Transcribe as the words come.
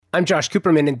I'm Josh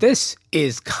Cooperman, and this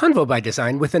is Convo by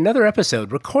Design with another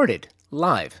episode recorded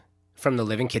live from the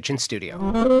Living Kitchen studio.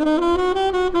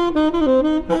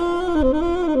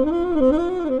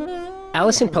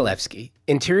 Allison Palevsky,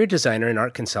 interior designer and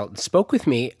art consultant, spoke with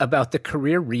me about the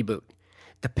career reboot,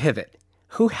 the pivot.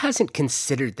 Who hasn't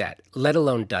considered that, let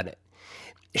alone done it?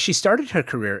 She started her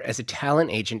career as a talent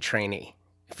agent trainee,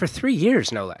 for 3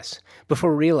 years no less,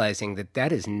 before realizing that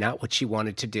that is not what she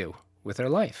wanted to do with her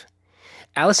life.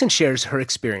 Allison shares her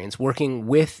experience working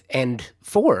with and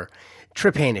for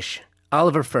Trip Hainish,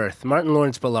 Oliver Firth, Martin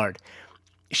Lawrence Bullard,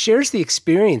 shares the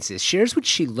experiences, shares what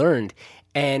she learned,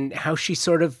 and how she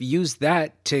sort of used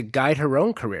that to guide her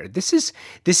own career. This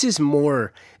is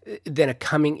more than a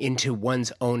coming into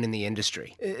one's own in the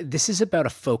industry. This is about a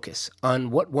focus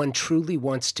on what one truly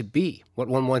wants to be, what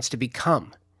one wants to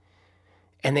become,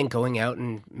 and then going out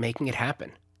and making it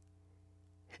happen.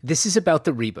 This is about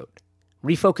the reboot.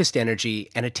 Refocused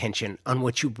energy and attention on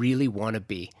what you really want to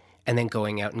be, and then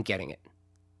going out and getting it.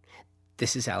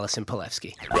 This is Allison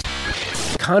Palevsky.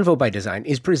 Convo by Design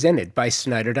is presented by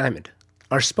Snyder Diamond,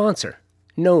 our sponsor,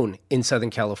 known in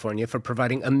Southern California for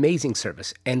providing amazing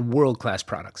service and world-class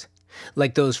products,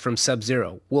 like those from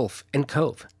Sub-Zero, Wolf, and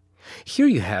Cove. Here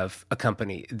you have a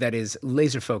company that is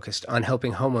laser-focused on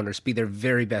helping homeowners be their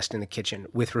very best in the kitchen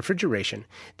with refrigeration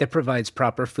that provides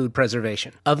proper food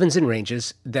preservation, ovens and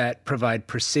ranges that provide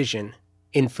precision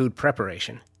in food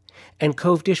preparation, and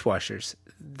Cove dishwashers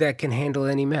that can handle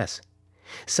any mess.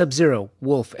 Sub-Zero,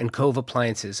 Wolf, and Cove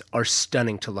appliances are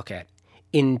stunning to look at,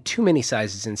 in too many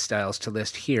sizes and styles to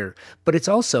list here, but it's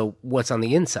also what's on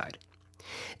the inside.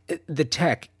 The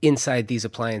tech inside these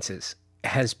appliances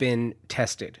has been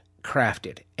tested,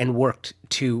 crafted, and worked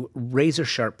to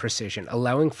razor-sharp precision,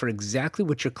 allowing for exactly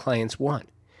what your clients want: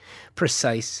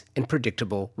 precise and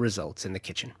predictable results in the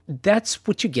kitchen. That's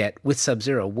what you get with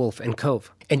Sub-Zero, Wolf, and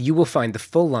Cove, and you will find the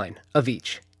full line of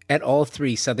each at all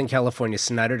 3 Southern California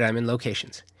Snyder Diamond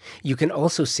locations. You can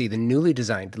also see the newly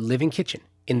designed Living Kitchen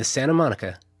in the Santa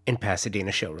Monica and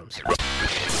Pasadena showrooms.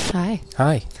 Hi.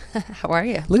 Hi. How are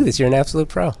you? Look at this, you're an absolute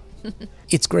pro.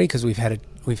 It's great because we've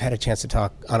had a chance to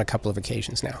talk on a couple of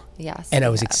occasions now. Yes. And I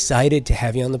was excited to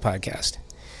have you on the podcast.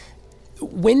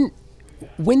 When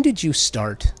did you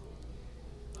start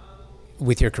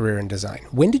with your career in design?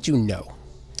 When did you know?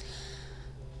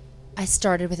 I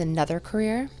started with another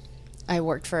career. I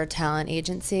worked for a talent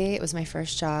agency. It was my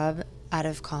first job out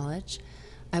of college.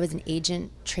 I was an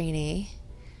agent trainee.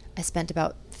 I spent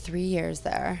about 3 years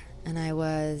there, and I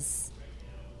was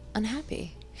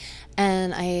unhappy.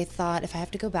 And I thought, if I have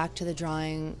to go back to the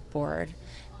drawing board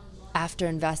after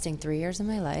investing 3 years of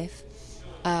my life,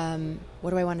 what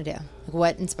do I want to do? Like,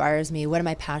 what inspires me? What am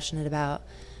I passionate about?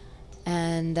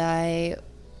 And I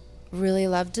really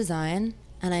loved design,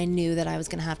 and I knew that I was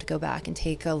going to have to go back and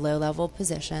take a low-level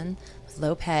position with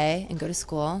low pay and go to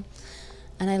school.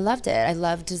 And I loved it. I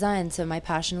loved design, so my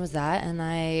passion was that. And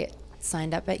I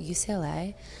signed up at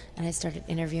UCLA, and I started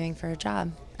interviewing for a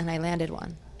job, and I landed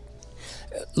one.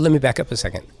 Let me back up a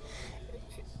second.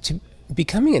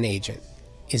 Becoming an agent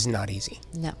is not easy.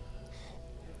 No.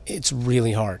 It's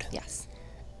really hard. Yes.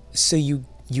 So you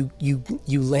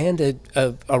land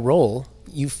a role,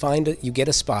 you get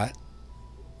a spot.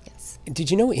 Yes. Did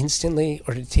you know instantly,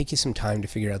 or did it take you some time to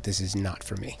figure out this is not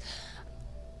for me?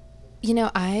 You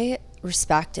know, I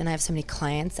respect, and I have so many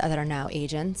clients that are now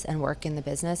agents and work in the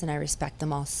business, and I respect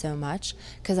them all so much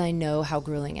because I know how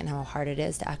grueling and how hard it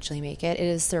is to actually make it. It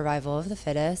is survival of the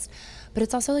fittest, but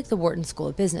it's also like the Wharton School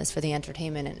of Business for the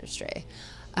entertainment industry.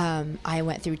 I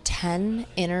went through 10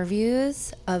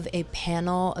 interviews of a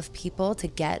panel of people to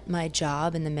get my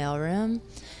job in the mailroom,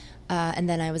 and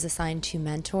then I was assigned 2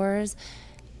 mentors.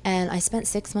 And I spent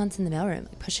 6 months in the mailroom,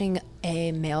 pushing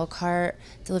a mail cart,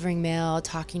 delivering mail,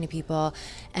 talking to people.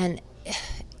 And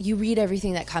you read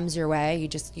everything that comes your way.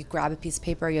 You grab a piece of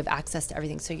paper, you have access to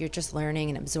everything. So you're just learning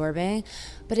and absorbing.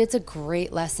 But it's a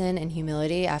great lesson in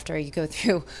humility after you go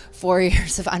through 4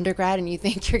 years of undergrad and you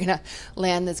think you're going to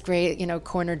land this great,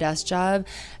 corner desk job.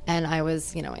 And I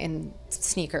was, in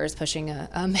sneakers pushing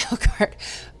a mail cart.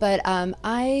 But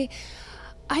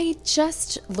I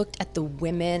just looked at the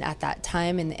women at that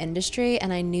time in the industry,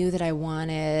 and I knew that I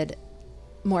wanted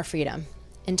more freedom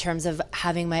in terms of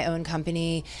having my own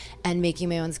company and making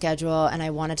my own schedule. And I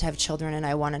wanted to have children, and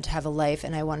I wanted to have a life,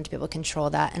 and I wanted to be able to control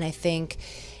that. And I think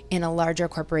in a larger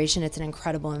corporation, it's an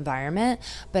incredible environment,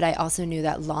 but I also knew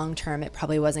that long term, it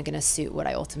probably wasn't going to suit what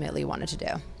I ultimately wanted to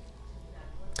do.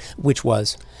 Which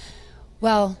was?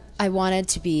 Well, I wanted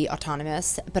to be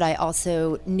autonomous, but I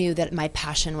also knew that my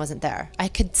passion wasn't there. I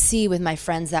could see with my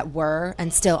friends that were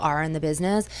and still are in the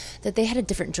business that they had a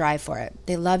different drive for it.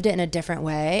 They loved it in a different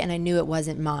way, and I knew it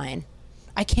wasn't mine.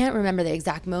 I can't remember the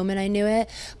exact moment I knew it,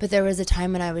 but there was a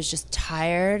time when I was just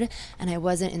tired and I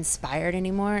wasn't inspired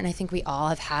anymore. And I think we all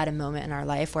have had a moment in our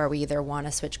life where we either want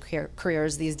to switch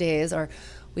careers these days or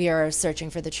we are searching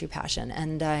for the true passion.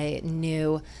 And I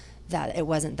knew that it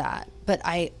wasn't that. But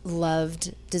I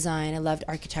loved design, I loved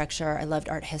architecture, I loved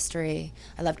art history,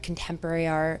 I loved contemporary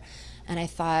art. And I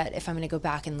thought, if I'm going to go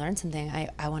back and learn something,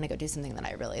 I want to go do something that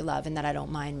I really love and that I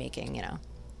don't mind making,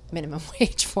 minimum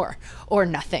wage for, or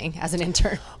nothing as an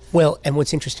intern. Well, and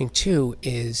what's interesting too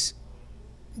is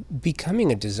becoming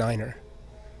a designer.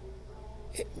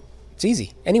 It's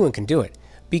easy. Anyone can do it.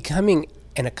 Becoming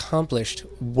an accomplished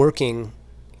working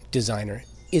designer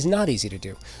is not easy to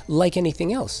do. Like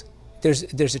anything else,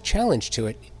 there's a challenge to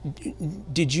it.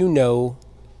 Did you know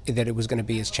that it was going to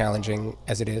be as challenging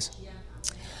as it is?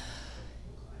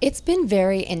 It's been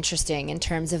very interesting in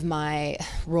terms of my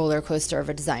roller coaster of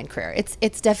a design career.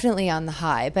 It's definitely on the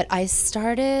high, but I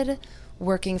started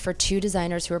working for two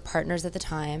designers who were partners at the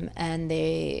time, and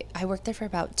I worked there for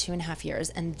about 2.5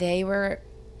 years, and they were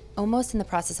almost in the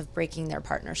process of breaking their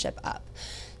partnership up.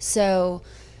 So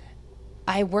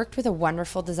I worked with a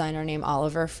wonderful designer named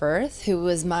Oliver Firth, who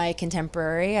was my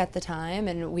contemporary at the time,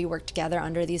 and we worked together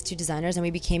under these two designers, and we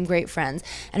became great friends.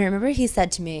 And I remember he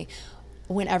said to me,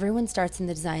 when everyone starts in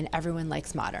the design, everyone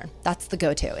likes modern. That's the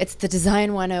go-to. It's the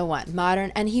design 101,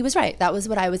 modern. And he was right. That was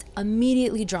what I was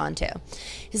immediately drawn to.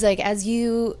 He's like, as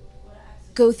you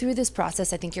go through this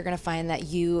process, I think you're going to find that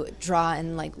you draw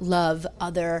and love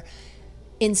other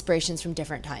inspirations from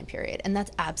different time period. And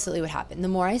that's absolutely what happened. The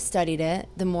more I studied it,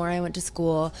 the more I went to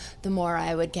school, the more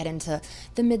I would get into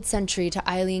the mid-century, to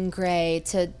Eileen Gray,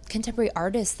 to contemporary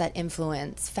artists that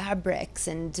influence fabrics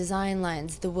and design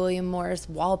lines, the William Morris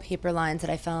wallpaper lines that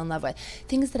I fell in love with,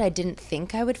 things that I didn't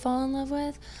think I would fall in love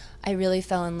with, I really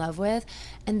fell in love with.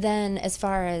 And then as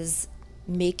far as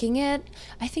making it,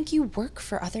 I think you work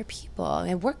for other people.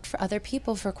 I worked for other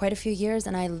people for quite a few years,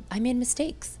 and I made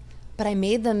mistakes, but I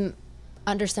made them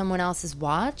under someone else's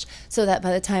watch so that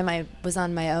by the time I was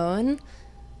on my own,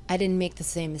 I didn't make the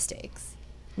same mistakes.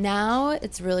 Now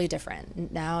it's really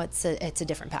different. Now it's a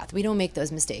different path. We don't make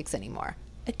those mistakes anymore.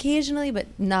 Occasionally, but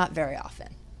not very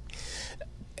often.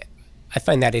 I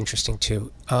find that interesting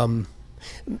too.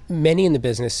 Many in the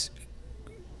business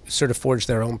sort of forge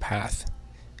their own path.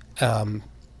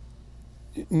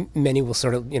 Many will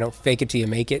sort of, fake it till you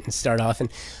make it and start off.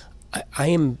 And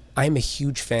I'm a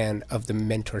huge fan of the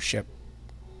mentorship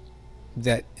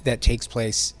that takes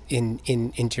place in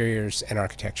interiors and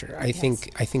architecture. I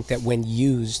think that when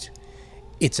used,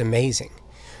 it's amazing.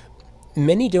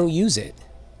 Many don't use it.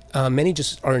 Many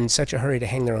just are in such a hurry to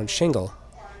hang their own shingle.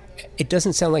 It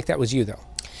doesn't sound like that was you, though.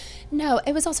 No,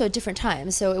 it was also a different time.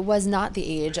 So it was not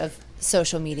the age of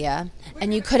social media,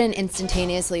 and you couldn't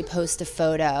instantaneously post a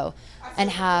photo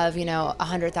and have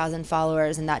 100,000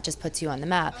 followers, and that just puts you on the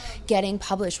map. Getting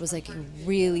published was like a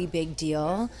really big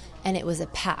deal, and it was a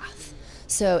path.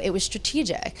 So it was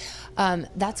strategic.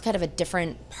 That's kind of a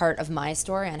different part of my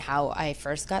story on how I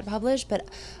first got published. But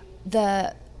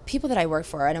the people that I worked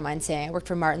for, I don't mind saying, I worked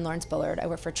for Martin Lawrence Bullard, I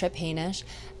worked for Tripp Haynish,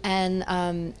 and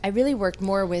I really worked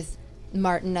more with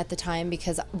Martin at the time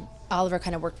because Oliver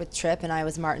kind of worked with Tripp and I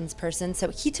was Martin's person. So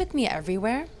he took me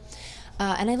everywhere.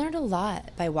 And I learned a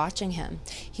lot by watching him.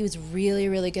 He was really,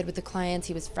 really good with the clients.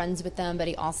 He was friends with them, but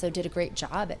he also did a great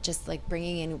job at just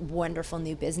bringing in wonderful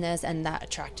new business, and that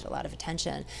attracted a lot of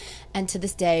attention. And to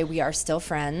this day, we are still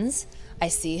friends. I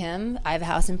see him. I have a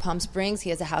house in Palm Springs. He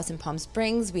has a house in Palm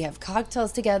Springs. We have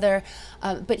cocktails together.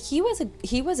 But he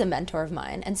was a mentor of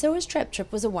mine, and so was Tripp.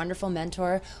 Tripp was a wonderful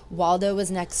mentor. Waldo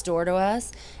was next door to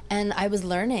us, and I was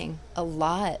learning a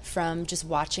lot from just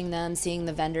watching them, seeing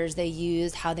the vendors they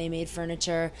used, how they made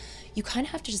furniture. You kind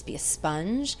of have to just be a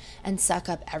sponge and suck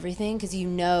up everything, because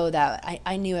that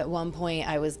I knew at one point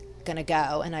I was gonna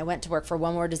go, and I went to work for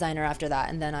one more designer after that,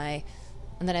 and then I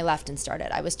left and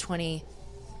started. I was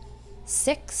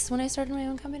 26 when I started my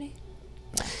own company.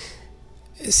 Yeah.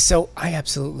 So I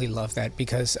absolutely love that,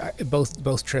 because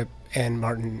both Tripp and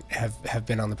Martin have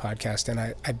been on the podcast,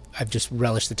 and I've just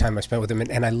relished the time I spent with them,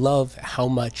 and I love how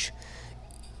much,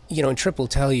 and Tripp will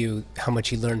tell you how much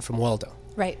he learned from Waldo.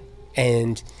 Right.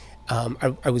 And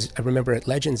I remember at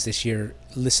Legends this year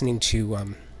listening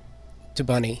to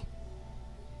Bunny,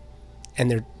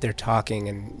 and they're talking,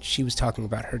 and she was talking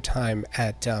about her time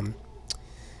at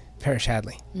Parrish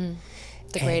Hadley.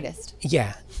 The greatest.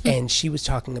 Yeah. And she was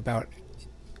talking about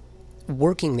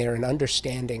working there and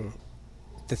understanding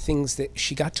the things that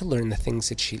she got to learn, the things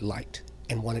that she liked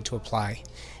and wanted to apply,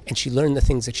 and she learned the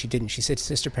things that she didn't. She said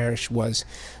Sister Parish was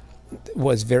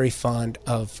very fond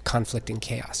of conflict and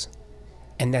chaos,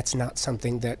 and that's not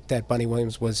something that Bunny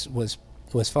Williams was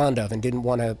fond of, and didn't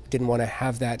want to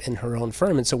have that in her own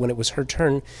firm. And so when it was her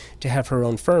turn to have her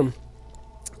own firm,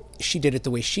 she did it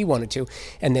the way she wanted to.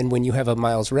 And then when you have a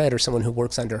Miles Redd or someone who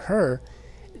works under her,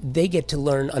 they get to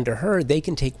learn under her. They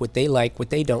can take what they like,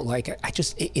 what they don't like.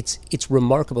 It's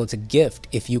remarkable. It's a gift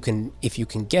if you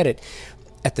can get it.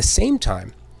 At the same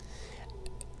time,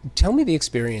 tell me the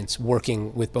experience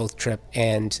working with both Tripp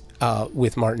and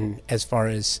with Martin, as far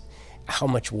as how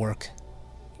much work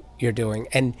you're doing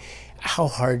and how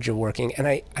hard you're working. And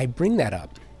I bring that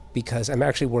up because I'm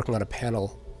actually working on a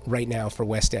panel right now for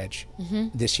West Edge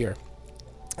this year.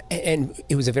 And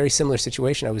it was a very similar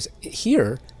situation. I was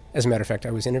here, as a matter of fact,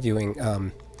 I was interviewing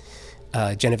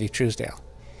Genevieve Truesdale,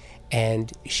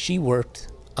 and she worked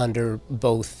under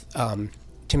both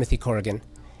Timothy Corrigan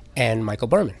and Michael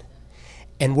Berman.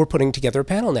 And we're putting together a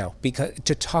panel now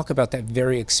to talk about that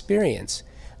very experience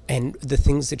and the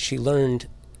things that she learned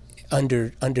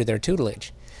under their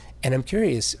tutelage. And I'm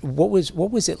curious, what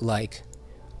was it like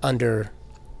under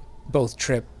both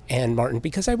Tripp and Martin?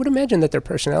 Because I would imagine that their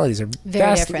personalities are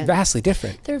vastly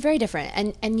different. They're very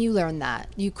different, and you learn that.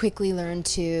 You quickly learn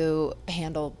to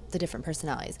handle the different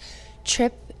personalities.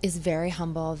 Tripp is very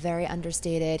humble, very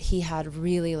understated. He had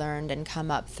really learned and come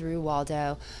up through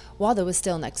Waldo. Waldo was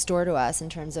still next door to us in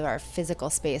terms of our physical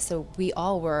space, so we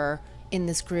all were in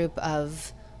this group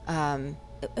of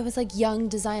it was like young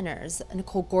designers.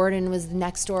 Nicole Gordon was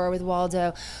next door with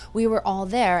Waldo. We were all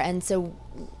there, and so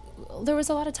there was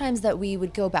a lot of times that we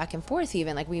would go back and forth,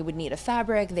 even like we would need a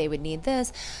fabric, they would need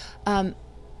this.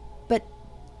 But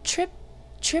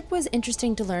Tripp was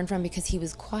interesting to learn from because he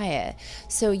was quiet.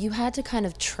 So you had to kind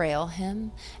of trail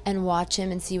him and watch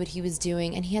him and see what he was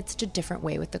doing. And he had such a different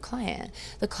way with the client.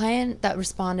 The client that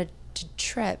responded to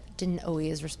Tripp didn't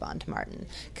always respond to Martin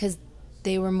because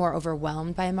they were more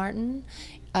overwhelmed by Martin.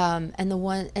 And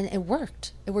it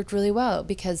worked. It worked really well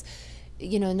because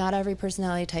not every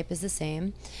personality type is the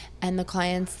same, and the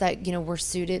clients that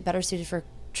were better suited for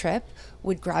Tripp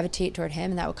would gravitate toward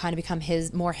him, and that would kind of become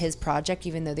his project,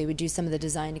 even though they would do some of the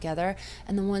design together.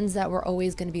 And the ones that were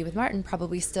always going to be with Martin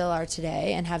probably still are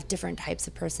today and have different types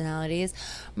of personalities.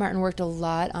 Martin worked a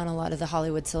lot on a lot of the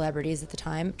Hollywood celebrities at the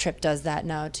time. Tripp does that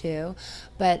now too.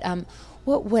 But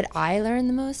what I learned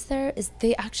the most there is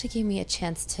they actually gave me a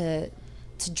chance to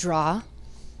draw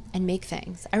and make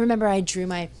things. I remember I drew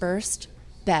my first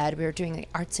bed. We were doing the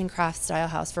arts and crafts style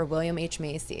house for William H.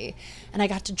 Macy, and I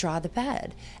got to draw the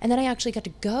bed. And then I actually got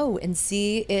to go and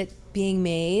see it being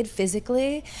made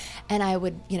physically. And I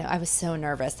would, I was so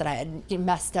nervous that I had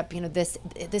messed up,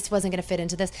 this wasn't going to fit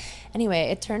into this. Anyway,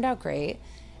 it turned out great.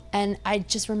 And I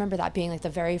just remember that being like the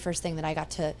very first thing that I got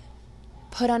to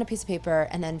put on a piece of paper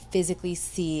and then physically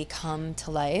see come to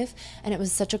life. And it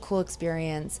was such a cool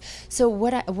experience. So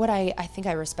what I think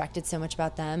I respected so much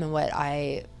about them and what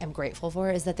I am grateful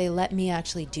for is that they let me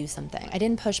actually do something. I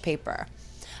didn't push paper.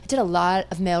 I did a lot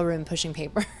of mailroom pushing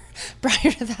paper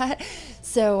prior to that.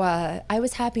 So I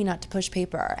was happy not to push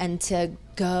paper and to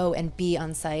go and be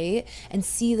on site and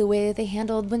see the way that they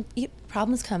handled when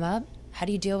problems come up. How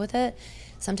do you deal with it?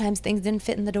 Sometimes things didn't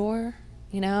fit in the door.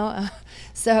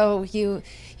 So you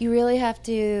really have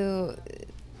to.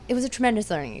 It was a tremendous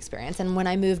learning experience, and when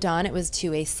I moved on, it was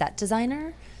to a set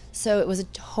designer, so it was a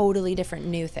totally different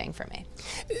new thing for me.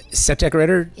 Set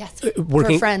decorator. Yes,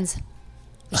 working for Friends,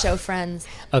 the show Friends.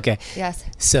 Okay. Yes.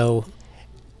 So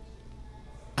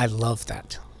I love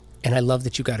that, and I love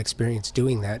that you got experience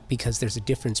doing that, because there's a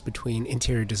difference between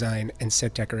interior design and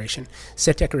set decoration.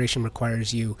 Set decoration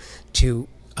requires you to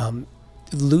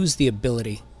lose the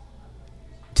ability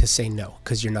to say no,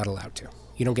 because you're not allowed to.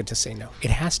 You don't get to say no.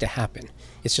 It has to happen.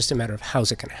 It's just a matter of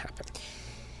how's it going to happen.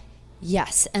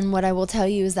 Yes, and what I will tell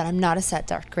you is that I'm not a set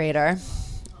decorator,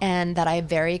 and that I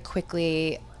very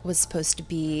quickly was supposed to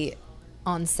be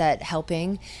on set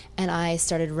helping, and I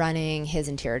started running his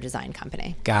interior design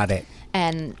company. Got it.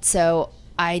 And so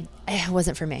it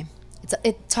wasn't for me.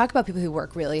 Talk about people who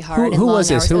work really hard. Who was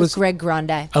this? It was Greg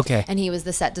Grande. Okay. And he was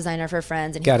the set designer for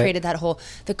Friends, and he created that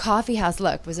the coffee house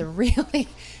look was a really,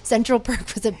 Central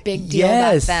Perk was a big deal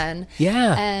back then.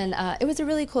 Yeah. And it was a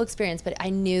really cool experience, but I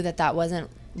knew that wasn't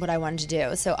what I wanted to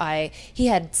do. So he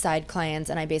had side clients,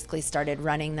 and I basically started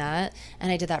running that,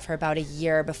 and I did that for about a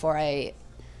year before I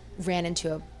ran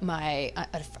into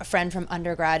a friend from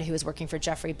undergrad who was working for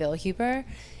Jeffrey Billhuber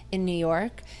in New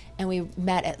York, and we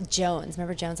met at Jones.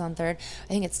 Remember Jones on 3rd? I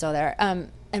think it's still there.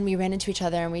 And we ran into each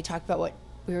other, and we talked about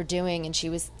we were doing, and she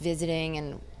was visiting,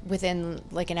 and within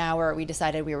like an hour we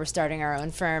decided we were starting our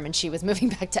own firm, and she was moving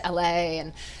back to LA,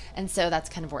 and so that's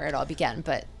kind of where it all began,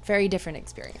 but very different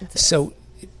experiences. So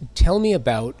tell me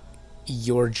about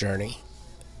your journey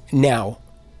now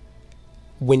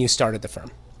when you started the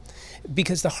firm.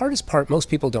 Because the hardest part most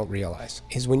people don't realize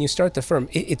is when you start the firm,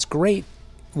 it's great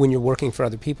when you're working for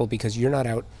other people because you're not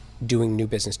out doing new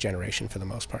business generation for the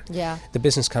most part. Yeah. The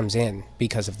business comes in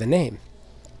because of the name.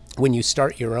 When you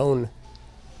start your own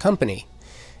company,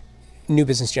 new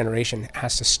business generation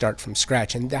has to start from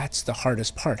scratch, and that's the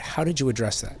hardest part. How did you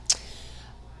address that?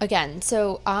 Again,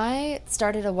 so I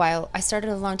started a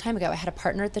long time ago. I had a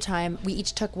partner at the time. We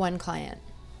each took one client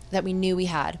that we knew we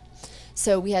had.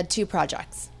 So we had 2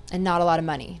 projects and not a lot of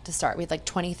money to start. We had like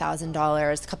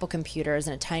 $20,000, a couple computers,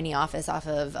 and a tiny office off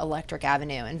of Electric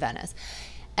Avenue in Venice.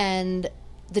 And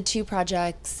the 2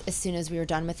 projects, as soon as we were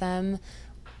done with them,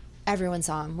 everyone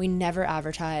saw them. We never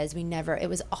advertised. It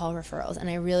was all referrals. And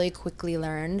I really quickly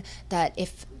learned that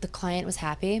if the client was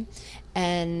happy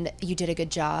and you did a good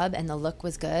job and the look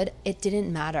was good, it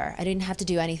didn't matter. I didn't have to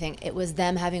do anything. It was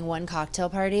them having one cocktail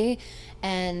party,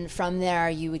 and from there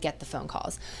you would get the phone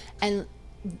calls. And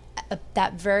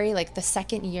that the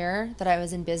second year that I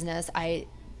was in business, I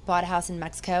bought a house in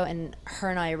Mexico, and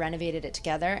her and I renovated it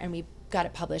together, and we got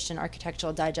it published in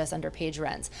Architectural Digest under Page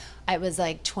Rents. I was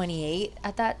like 28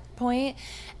 at that point,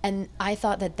 and I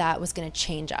thought that was going to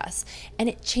change us. And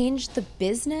it changed the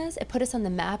business. It put us on the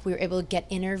map. We were able to get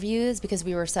interviews because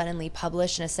we were suddenly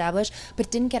published and established, but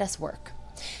it didn't get us work.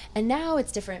 And now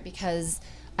it's different because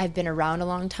I've been around a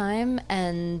long time,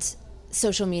 and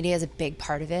social media is a big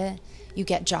part of it. You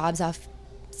get jobs off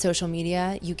social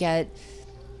media. You get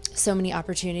so many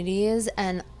opportunities,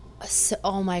 and so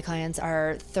all my clients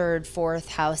are 3rd, 4th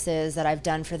houses that I've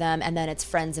done for them, and then it's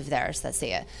friends of theirs that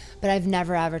see it. But I've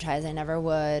never advertised. I never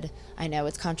would. I know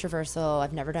it's controversial.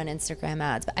 I've never done Instagram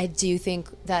ads, but I do think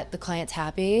that the client's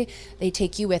happy. They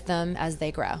take you with them as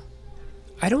they grow.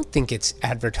 I don't think it's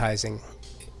advertising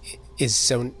is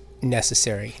so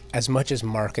necessary as much as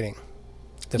marketing.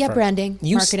 Yeah, branding,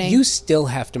 marketing. You still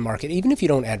have to market, even if you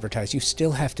don't advertise. You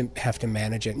still have to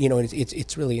manage it. You know,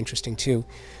 it's really interesting too.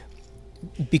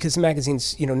 Because the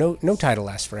magazines, no title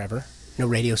lasts forever, no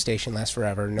radio station lasts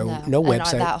forever, no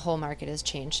website. And that whole market has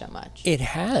changed so much. It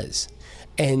has,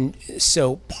 and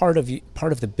so part of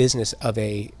the business of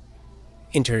a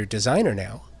interior designer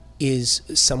now is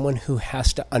someone who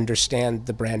has to understand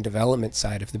the brand development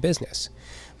side of the business.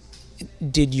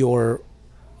 Did your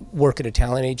work at a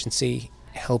talent agency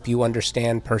help you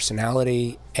understand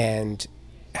personality and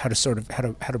how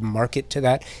to market to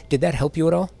that? Did that help you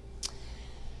at all?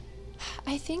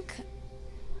 I think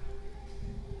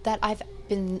that I've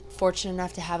been fortunate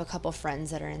enough to have a couple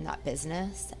friends that are in that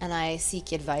business, and I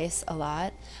seek advice a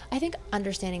lot. I think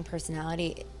understanding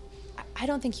personality, I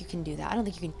don't think you can do that. I don't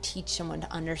think you can teach someone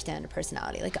to understand a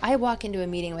personality. Like, I walk into a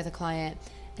meeting with a client,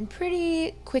 and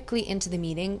pretty quickly into the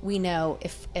meeting, we know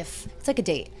if it's like a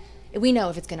date. We know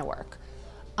if it's going to work.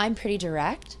 I'm pretty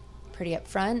direct, pretty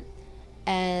upfront,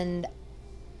 and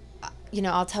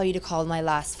I'll tell you to call my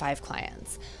last 5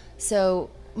 clients. So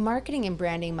marketing and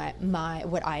branding, my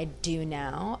what I do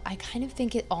now, I kind of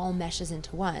think it all meshes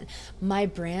into one. My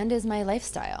brand is my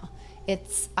lifestyle.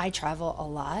 I travel a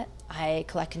lot. I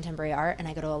collect contemporary art, and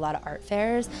I go to a lot of art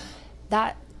fairs.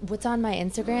 What's on my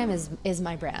Instagram is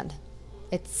my brand.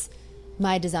 It's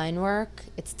my design work.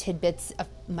 It's tidbits of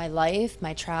my life,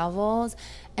 my travels,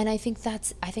 and I think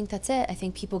that's it. I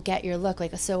think people get your look.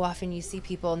 Like, so often you see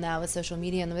people now with social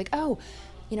media, and they're like, oh,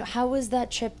 how was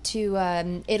that trip to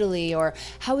Italy, or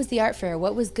how was the art fair?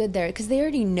 What was good there? Because they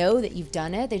already know that you've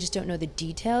done it. They just don't know the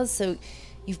details. So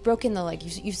you've broken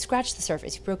you've scratched the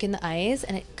surface. You've broken the ice,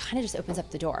 and it kind of just opens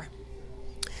up the door.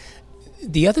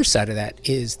 The other side of that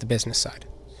is the business side.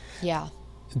 Yeah.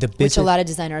 Which a lot of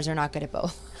designers are not good at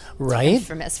both. Right. I'm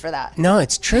infamous for that. No,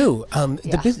 it's true.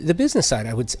 The business side,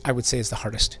 I would say, is the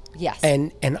hardest. Yes.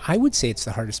 And I would say it's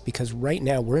the hardest because right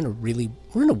now we're in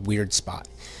a weird spot,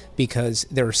 because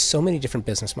there are so many different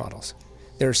business models.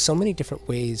 There are so many different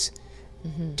ways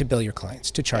to bill your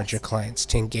clients, to charge your clients,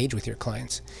 to engage with your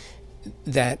clients,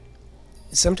 that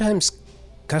sometimes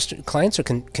clients are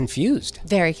confused.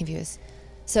 Very confused.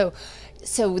 So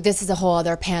this is a whole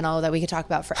other panel that we could talk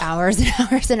about for hours and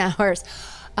hours and hours.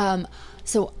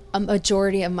 So a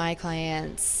majority of my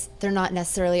clients, they're not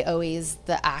necessarily always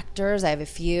the actors. I have a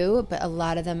few, but a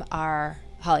lot of them are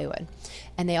Hollywood,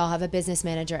 and they all have a business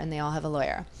manager, and they all have a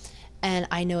lawyer. And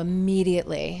I know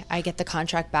immediately I get the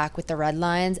contract back with the red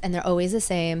lines, and they're always the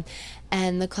same.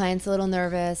 And the client's a little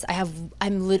nervous.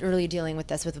 I'm literally dealing with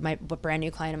this with a brand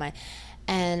new client of mine.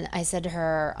 And I said to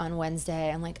her on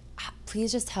Wednesday, I'm like,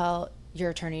 please just tell your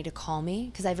attorney to call me,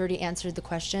 because I've already answered the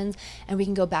questions and we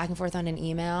can go back and forth on an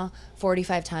email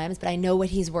 45 times, but I know what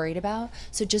he's worried about.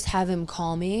 So just have him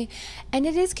call me. And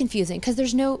it is confusing because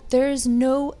there's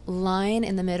no line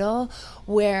in the middle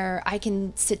where I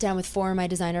can sit down with 4 of my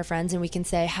designer friends and we can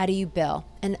say, how do you bill?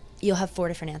 And you'll have 4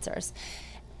 different answers.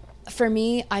 For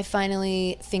me, I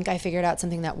finally think I figured out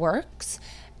something that works.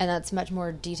 And that's much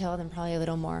more detailed and probably a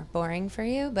little more boring for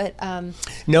you. But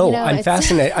no, you know, I'm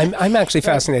fascinated. I'm actually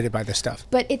fascinated by this stuff.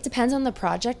 But it depends on the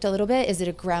project a little bit. Is it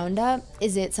a ground up?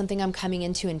 Is it something I'm coming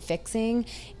into and fixing?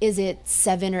 Is it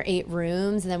 7 or 8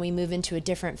 rooms and then we move into a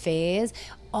different phase?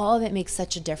 All of it makes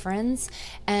such a difference.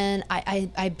 And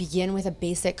I begin with a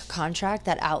basic contract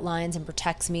that outlines and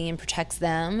protects me and protects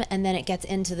them. And then it gets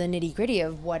into the nitty gritty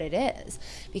of what it is,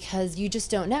 because you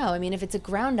just don't know. I mean, if it's a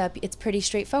ground up, it's pretty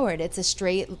straightforward. It's a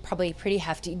straight, probably pretty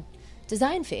hefty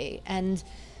design fee and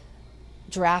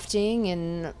drafting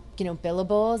and, you know,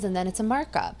 billables, and then it's a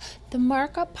markup. The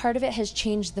markup part of it has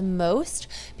changed the most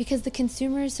because the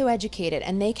consumer is so educated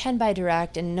and they can buy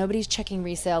direct and nobody's checking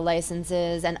resale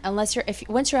licenses. And once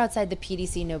you're outside the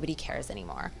PDC, nobody cares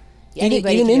anymore. Even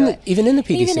in the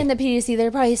PDC. Even in the PDC,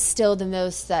 they're probably still the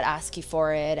most that ask you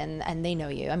for it, and they know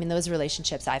you. I mean, those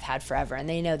relationships I've had forever, and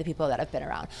they know the people that have been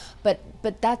around. But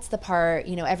that's the part,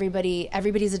 you know,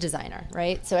 everybody's a designer,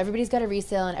 right? So everybody's got a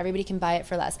resale, and everybody can buy it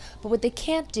for less. But what they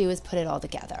can't do is put it all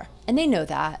together, and they know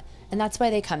that, and that's why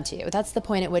they come to you. That's the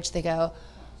point at which they go.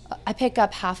 I pick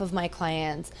up half of my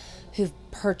clients who've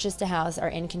purchased a house, are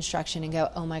in construction, and go,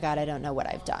 oh my God, I don't know what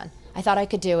I've done. I thought I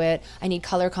could do it. I need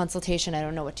color consultation. I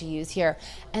don't know what to use here.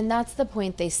 And that's the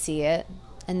point. They see it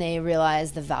and they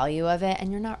realize the value of it. And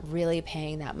you're not really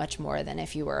paying that much more than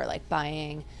if you were like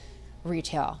buying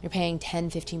retail. You're paying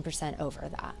 10-15% over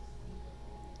that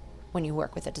when you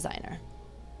work with a designer.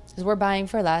 Because we're buying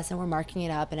for less and we're marking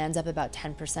it up and ends up about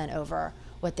 10% over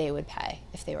what they would pay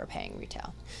if they were paying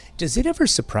retail. Does it ever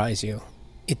surprise you?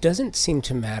 It doesn't seem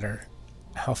to matter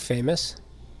how famous,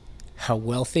 how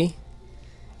wealthy,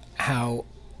 how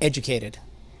educated,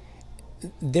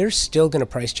 they're still going to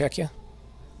price check you?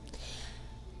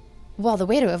 Well, the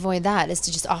way to avoid that is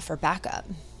to just offer backup,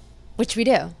 which we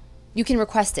do. You can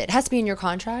request it. It has to be in your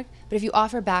contract, but if you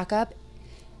offer backup,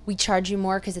 we charge you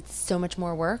more because it's so much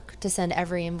more work to send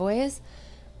every invoice.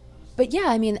 But yeah,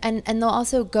 I mean, and they'll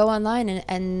also go online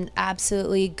and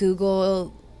absolutely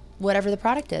Google whatever the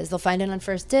product is. They'll find it on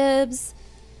First Dibs.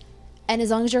 And as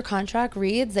long as your contract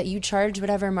reads that you charge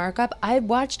whatever markup, I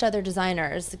watched other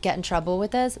designers get in trouble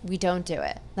with this. We don't do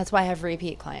it. That's why I have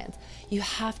repeat clients. You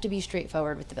have to be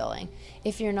straightforward with the billing.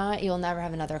 If you're not, you'll never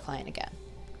have another client again.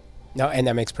 No, and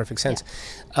that makes perfect sense.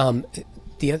 Yeah.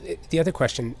 The other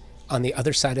question on the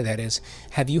other side of that is,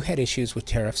 have you had issues with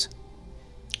tariffs?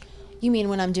 You mean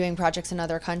when I'm doing projects in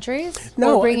other countries?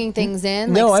 No, or bringing things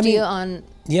in, no, like steel on...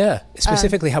 Yeah,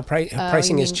 specifically how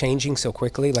pricing is changing so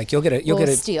quickly. Like you'll get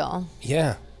a steel.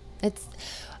 Yeah.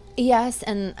 Yes,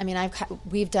 and I mean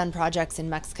we've done projects in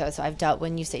Mexico, so I've dealt,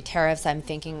 when you say tariffs, I'm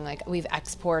thinking like we've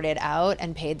exported out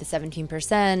and paid the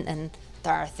 17%, and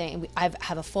there are things. I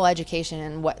have a full education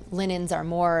in what linens are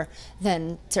more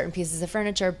than certain pieces of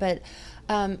furniture, but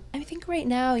I think right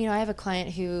now, you know, I have a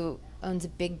client who owns a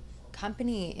big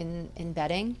company in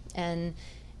bedding, and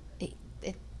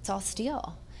it's all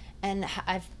steel. And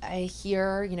I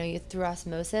hear, you know, through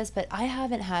osmosis, but I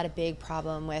haven't had a big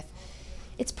problem with,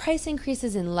 it's price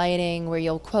increases in lighting where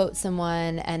you'll quote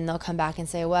someone and they'll come back and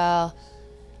say, well,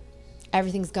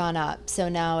 everything's gone up, so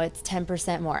now it's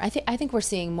 10% more. I think we're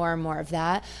seeing more and more of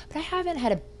that, but I haven't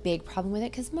had a big problem with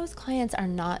it because most clients are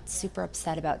not super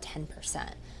upset about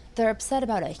 10%. They're upset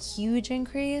about a huge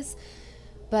increase,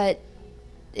 but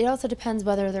it also depends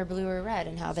whether they're blue or red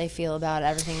and how they feel about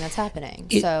everything that's happening.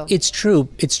 It's true,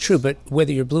 but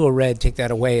whether you're blue or red, take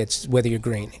that away, it's whether you're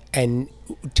green. And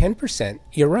 10%,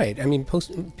 you're right. I mean,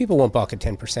 people won't balk at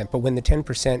 10%, but when the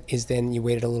 10% is then you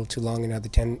waited a little too long and now the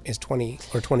 10 is 20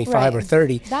 or 25 right. or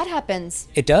 30. That happens.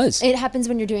 It does. It happens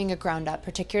when you're doing a ground up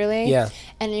particularly. Yeah.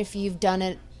 And if you've done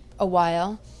it a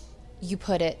while, you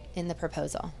put it in the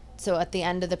proposal. So at the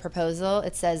end of the proposal,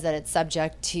 it says that it's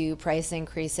subject to price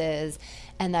increases,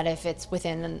 and that if it's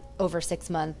within over 6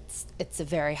 months, it's a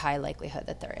very high likelihood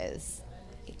that there is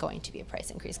going to be a price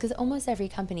increase. Because almost every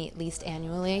company, at least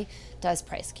annually, does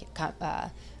price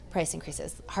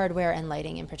increases, hardware and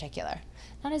lighting in particular.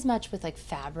 Not as much with like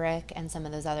fabric and some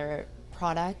of those other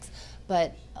products,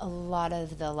 but a lot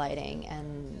of the lighting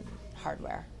and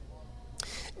hardware.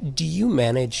 Do you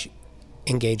manage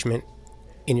engagement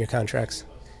in your contracts?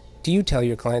 Do you tell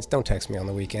your clients, don't text me on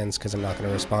the weekends because I'm not going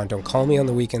to respond? Don't call me on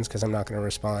the weekends because I'm not going to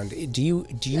respond. Do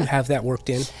you have that worked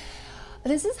in?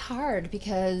 This is hard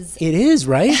because... It is,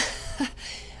 right?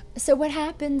 So what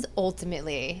happens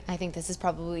ultimately, I think this is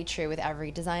probably true with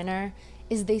every designer,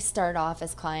 is they start off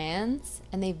as clients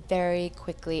and they very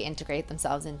quickly integrate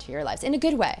themselves into your lives in a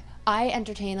good way. I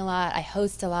entertain a lot, I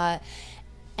host a lot,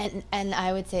 and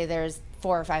I would say there's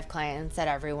 4 or 5 clients at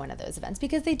every one of those events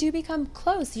because they do become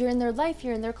close. You're in their life,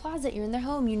 you're in their closet, you're in their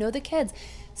home, you know the kids.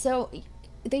 So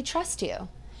they trust you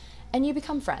and you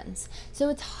become friends. So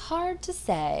it's hard to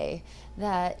say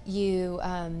that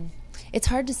it's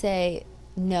hard to say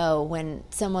no when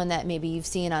someone that maybe you've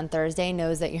seen on Thursday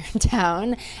knows that you're in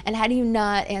town. And how do you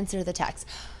not answer the text?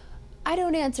 I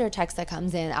don't answer a text that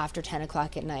comes in after 10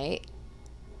 o'clock at night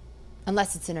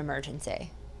unless it's an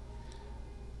emergency.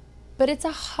 But it's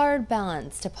a hard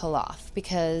balance to pull off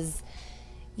because,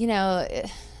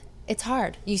 it's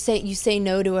hard. You say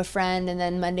no to a friend and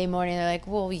then Monday morning they're like,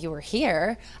 well, you were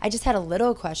here. I just had a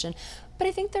little question. But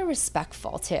I think they're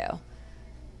respectful too,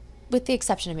 with the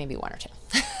exception of maybe 1 or 2.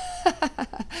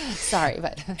 Sorry,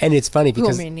 but... And it's funny because...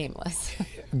 We'll remain nameless.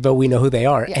 But we know who they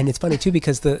are. Yeah. And it's funny too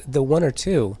because the 1 or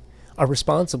 2 are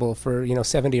responsible for,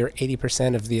 70 or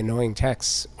 80% of the annoying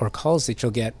texts or calls that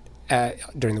you'll get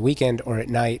during the weekend or at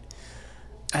night.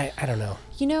 I don't know.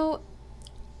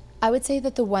 I would say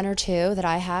that the 1 or 2 that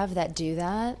I have that do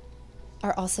that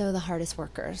are also the hardest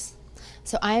workers.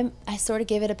 So I sort of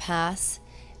give it a pass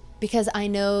because I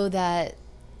know that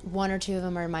 1 or 2 of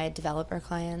them are my developer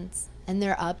clients and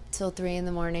they're up till 3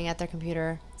 a.m. at their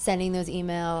computer sending those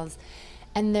emails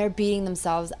and they're beating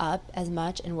themselves up as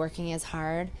much and working as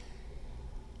hard.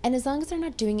 And as long as they're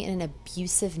not doing it in an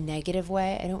abusive, negative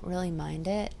way, I don't really mind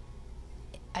it.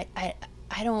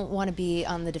 I don't want to be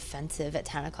on the defensive at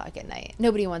 10 o'clock at night.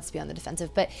 Nobody wants to be on the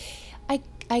defensive, but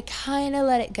I kind of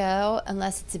let it go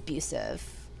unless it's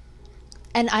abusive.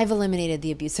 And I've eliminated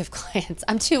the abusive clients.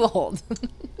 I'm too old.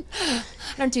 I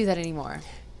don't do that anymore.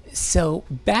 So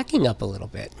backing up a little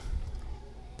bit,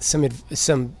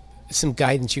 some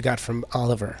guidance you got from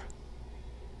Oliver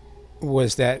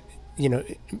was that,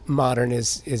 modern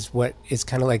is what is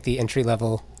kind of like the entry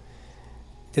level.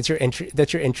 That's your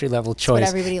entry level choice. What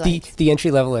everybody likes. The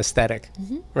entry level aesthetic,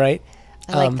 right?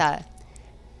 I like that.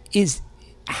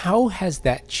 How has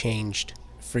that changed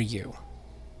for you?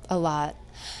 A lot.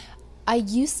 I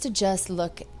used to just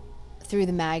look through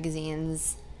the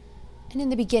magazines, and in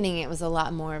the beginning it was a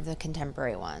lot more of the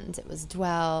contemporary ones. It was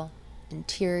Dwell,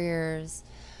 interiors,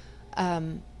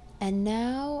 and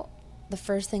now the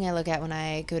first thing I look at when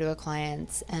I go to a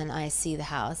client's and I see the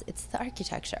house, it's the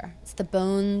architecture. It's the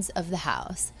bones of the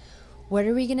house. What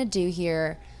are we going to do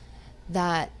here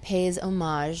that pays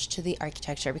homage to the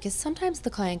architecture? Because sometimes the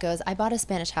client goes, I bought a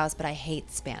Spanish house, but I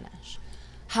hate Spanish.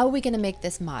 How are we going to make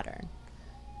this modern?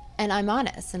 And I'm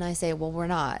honest, and I say, well, we're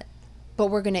not. But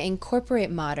we're going to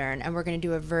incorporate modern, and we're going to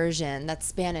do a version that's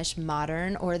Spanish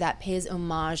modern or that pays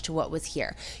homage to what was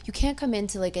here. You can't come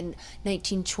into like a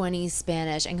 1920s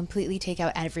Spanish and completely take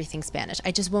out everything Spanish.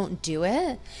 I just won't do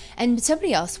it. And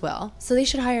somebody else will. So they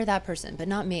should hire that person, but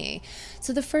not me.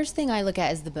 So the first thing I look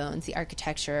at is the bones, the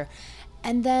architecture.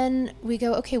 And then we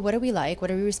go, okay, what do we like?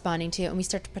 What are we responding to? And we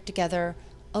start to put together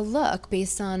a look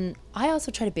based on, I also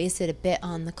try to base it a bit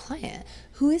on the client.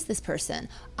 Who is this person?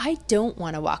 I don't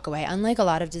want to walk away. Unlike a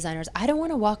lot of designers, I don't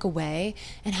want to walk away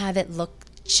and have it look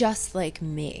just like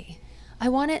me. I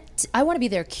want to be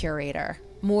their curator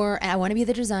more, and I want to be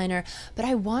the designer, but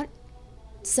I want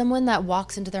someone that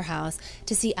walks into their house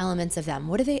to see elements of them.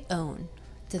 What do they own?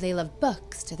 Do they love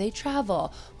books? Do they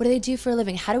travel? What do they do for a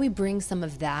living? How do we bring some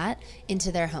of that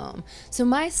into their home? So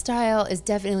my style is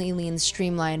definitely lean,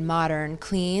 streamlined, modern,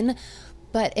 clean.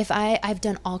 But if I've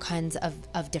done all kinds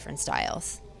of different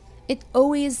styles. It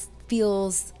always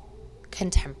feels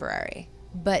contemporary,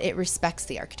 but it respects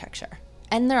the architecture.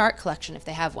 And their art collection, if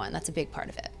they have one, that's a big part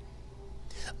of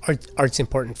it. Art's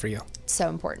important for you. So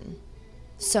important.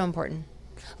 So important.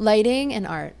 Lighting and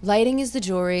art. Lighting is the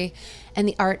jewelry, and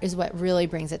the art is what really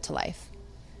brings it to life.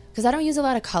 Because I don't use a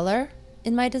lot of color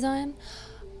in my design.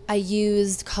 I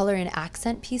used color in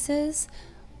accent pieces,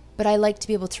 but I like to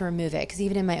be able to remove it. Because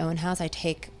even in my own house, I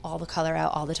take all the color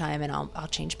out all the time, and I'll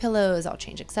change pillows, I'll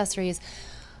change accessories.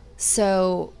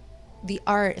 So the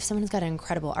art, if someone's got an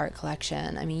incredible art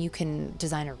collection, I mean, you can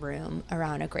design a room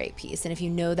around a great piece. And if you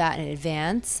know that in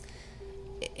advance,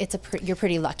 you're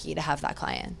pretty lucky to have that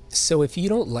client. So if you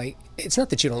don't like, it's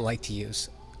not that you don't like to use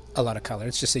a lot of color,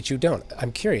 it's just that you don't.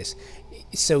 I'm curious.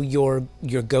 So your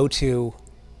go-to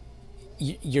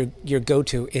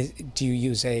is, do you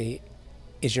use a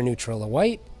Is your neutral a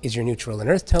white? Is your neutral an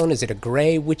earth tone? Is it a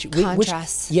gray? Which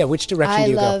Contrast. which direction do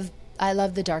you go? I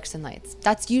love the darks and lights.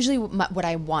 That's usually what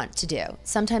I want to do.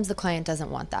 Sometimes the client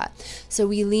doesn't want that. So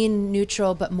we lean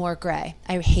neutral, but more gray.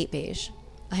 I hate beige.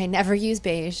 I never use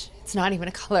beige. It's not even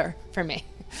a color for me.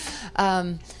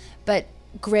 But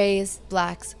grays,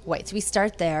 blacks, whites. We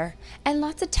start there, and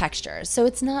lots of textures. So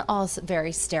it's not all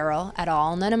very sterile at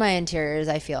all. None of my interiors,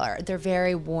 I feel, they're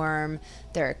very warm.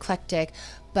 They're eclectic,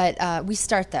 but we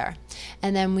start there.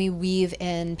 And then we weave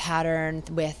in pattern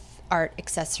with art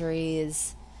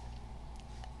accessories,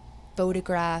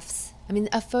 photographs. I mean,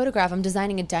 a photograph, I'm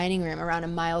designing a dining room around a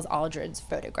Miles Aldridge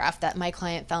photograph that my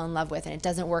client fell in love with, and it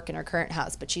doesn't work in her current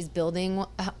house, but she's building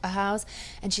a house,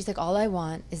 and she's like, all I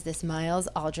want is this Miles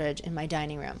Aldridge in my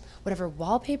dining room. Whatever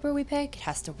wallpaper we pick, it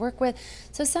has to work with.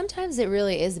 So sometimes it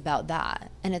really is about that,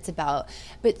 and it's about,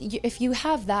 but if you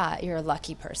have that, you're a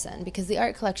lucky person, because the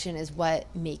art collection is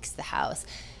what makes the house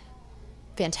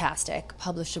fantastic,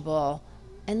 publishable,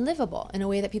 and livable in a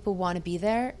way that people want to be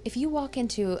there. If you walk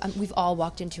into, we've all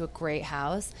walked into a great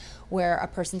house where a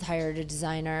person's hired a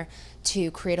designer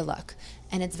to create a look,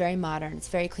 and it's very modern, it's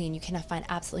very clean, you cannot find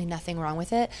absolutely nothing wrong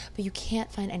with it, but you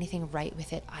can't find anything right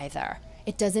with it either.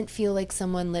 It doesn't feel like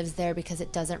someone lives there because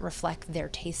it doesn't reflect their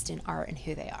taste in art and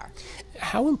who they are.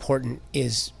 How important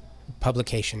is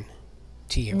publication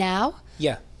to you? Now?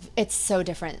 Yeah. It's so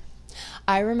different.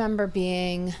 I remember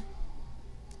being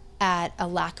at a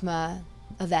LACMA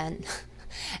event,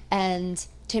 and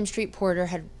Tim Street Porter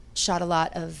had shot a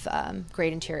lot of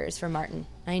great interiors for Martin.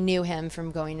 I knew him from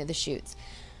going to the shoots,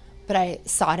 but I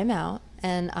sought him out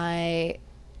and I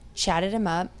chatted him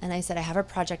up and I said, I have a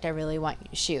project I really want you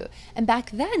to shoot. And back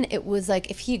then it was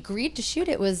like, if he agreed to shoot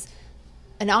it, was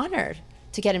an honor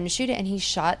to get him to shoot it. And he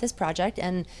shot this project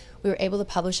and we were able to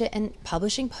publish it, and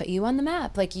publishing put you on the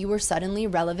map. Like, you were suddenly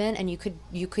relevant and you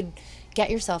could get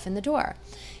yourself in the door.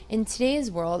 In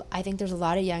today's world, I think there's a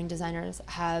lot of young designers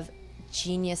have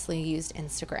geniusly used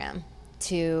Instagram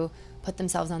to put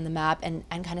themselves on the map and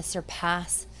kind of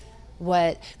surpass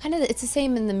what kind of, it's the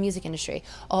same in the music industry.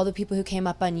 All the people who came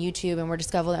up on YouTube and were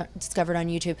discovered on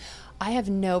YouTube, I have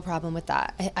no problem with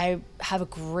that. I have a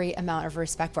great amount of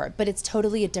respect for it, but it's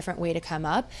totally a different way to come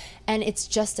up, and it's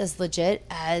just as legit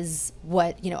as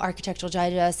what, Architectural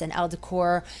Digest and Elle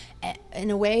Decor. In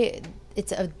a way,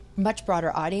 it's a much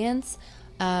broader audience.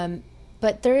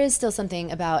 But there is still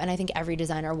something about, and I think every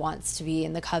designer wants to be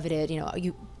in the coveted,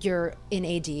 you're in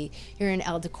AD, you're in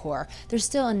Elle Decor. There's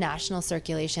still a national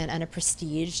circulation and a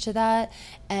prestige to that.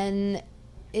 And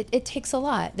it takes a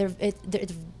lot.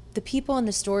 The people and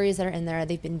the stories that are in there,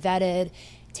 they've been vetted.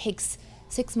 It takes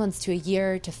 6 months to a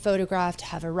year to photograph, to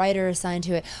have a writer assigned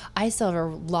to it. I still have a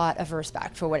lot of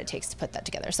respect for what it takes to put that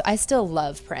together. So I still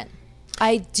love print.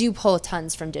 I do pull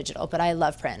tons from digital, but I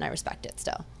love print and I respect it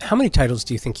still. How many titles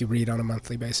do you think you read on a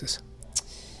monthly basis?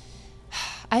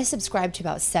 I subscribe to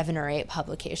about 7 or 8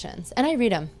 publications, and I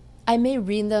read them. I may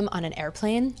read them on an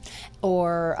airplane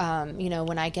or,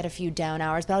 when I get a few down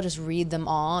hours, but I'll just read them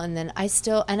all. And then I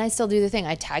still do the thing.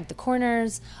 I tag the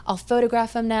corners. I'll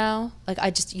photograph them now. Like,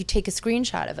 you take a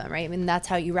screenshot of them, right? I mean, that's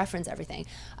how you reference everything.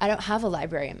 I don't have a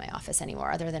library in my office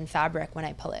anymore other than Fabric when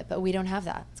I pull it, but we don't have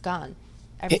that. It's gone.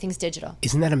 Everything's digital.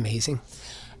 Isn't that amazing?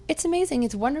 It's amazing.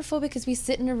 It's wonderful because we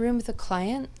sit in a room with a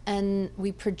client and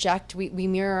we project, we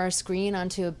mirror our screen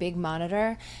onto a big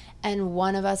monitor, and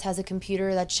one of us has a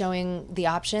computer that's showing the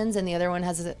options and the other one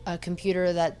has a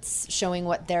computer that's showing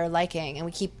what they're liking, and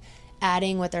we keep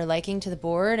adding what they're liking to the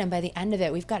board, and by the end of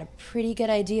it we've got a pretty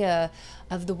good idea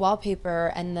of the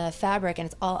wallpaper and the fabric, and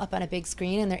it's all up on a big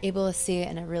screen and they're able to see it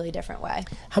in a really different way.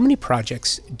 How many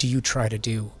projects do you try to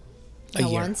do a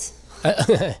year? Once.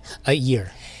 A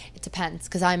year. It depends,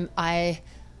 because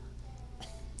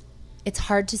it's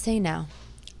hard to say no.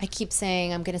 I keep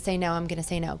saying I'm going to say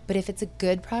no, but if it's a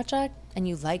good project and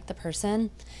you like the person,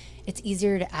 it's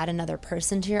easier to add another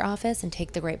person to your office and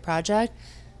take the great project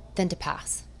than to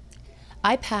pass.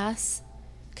 I pass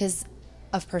because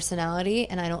of personality,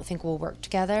 and I don't think we'll work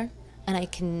together, and I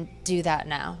can do that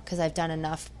now because I've done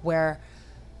enough where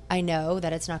I know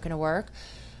that it's not going to work.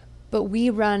 But we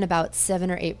run about 7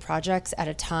 or 8 projects at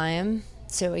a time.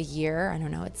 So a year, I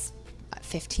don't know, it's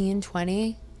 15,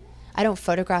 20. I don't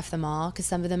photograph them all because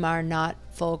some of them are not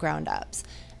full ground ups.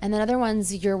 And then other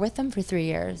ones, you're with them for 3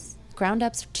 years. Ground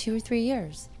ups are 2 or 3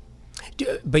 years.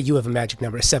 But you have a magic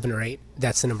number, 7 or 8.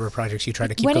 That's the number of projects you try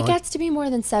to keep going. When it gets to be more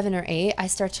than 7 or 8,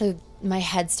 my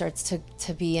head starts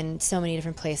to be in so many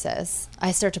different places.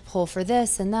 I start to pull for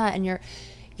this and that, and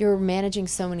you're managing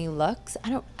so many looks. I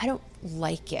don't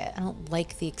like it. I don't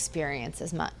like the experience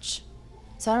as much.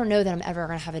 So I don't know that I'm ever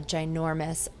going to have a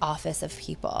ginormous office of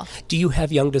people. Do you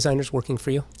have young designers working for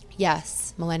you?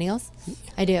 Yes, millennials.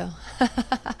 I do.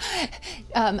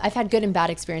 I've had good and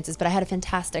bad experiences, but I had a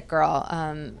fantastic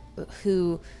girl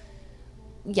who,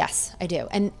 yes, I do.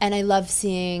 And I love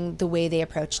seeing the way they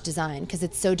approach design because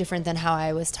it's so different than how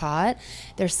I was taught.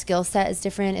 Their skill set is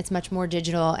different. It's much more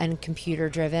digital and computer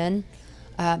driven.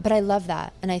 But I love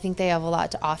that. And I think they have a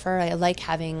lot to offer. I like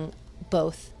having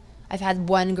both. I've had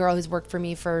one girl who's worked for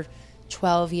me for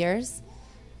 12 years.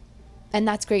 And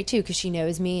that's great too, because she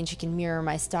knows me and she can mirror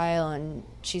my style and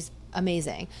she's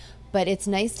amazing. But it's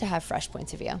nice to have fresh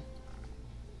points of view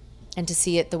and to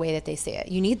see it the way that they see it.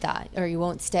 You need that or you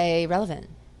won't stay relevant.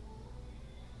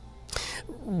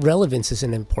 Relevance is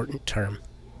an important term.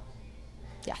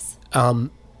 Yes.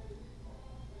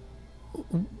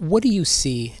 What do you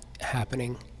see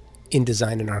happening in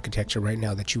design and architecture right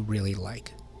now that you really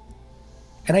like?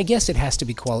 And I guess it has to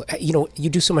be you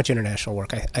do so much international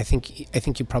work. I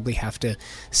think you probably have to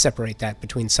separate that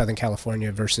between Southern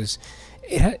California versus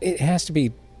it has to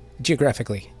be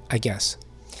geographically, I guess.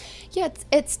 Yeah,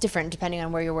 it's different depending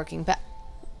on where you're working, but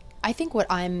I think what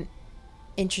I'm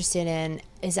interested in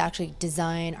is actually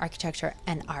design, architecture,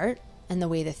 and art, and the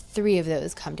way the three of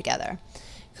those come together.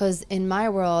 Because in my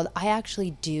world, I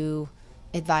actually do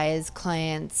advise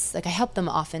clients, like I help them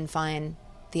often find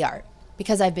the art.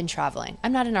 Because I've been traveling.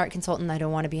 I'm not an art consultant. I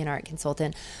don't want to be an art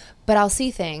consultant. But I'll see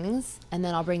things, and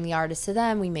then I'll bring the artist to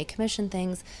them. We may commission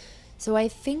things. So I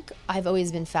think I've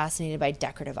always been fascinated by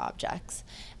decorative objects.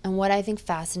 And what I think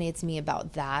fascinates me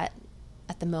about that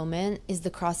at the moment is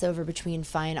the crossover between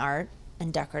fine art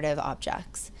and decorative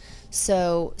objects.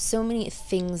 So many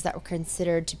things that were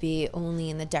considered to be only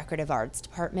in the decorative arts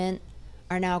department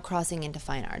are now crossing into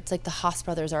fine arts. Like the Haas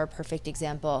brothers are a perfect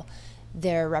example.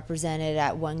 They're represented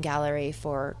at one gallery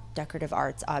for decorative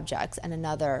arts objects and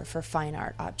another for fine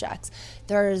art objects.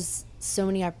 There's so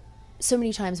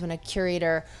many times when a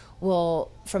curator will,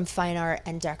 from fine art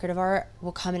and decorative art,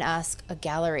 will come and ask a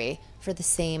gallery for the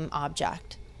same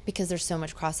object because there's so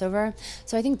much crossover.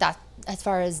 So I think that as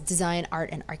far as design, art,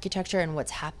 and architecture and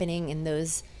what's happening in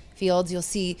those fields, you'll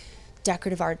see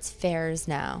decorative arts fairs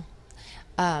now.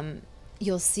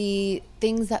 You'll see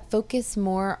things that focus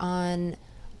more on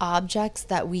objects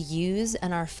that we use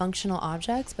and are functional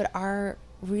objects, but are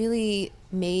really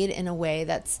made in a way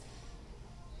that's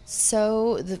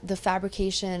so, the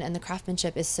fabrication and the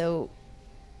craftsmanship is so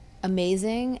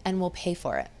amazing and we'll pay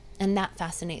for it. And that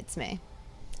fascinates me.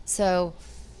 So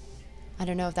I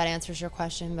don't know if that answers your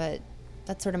question, but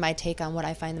that's sort of my take on what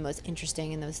I find the most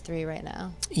interesting in those three right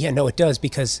now. Yeah, no, it does,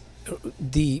 because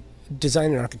the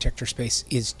design and architecture space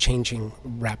is changing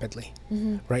rapidly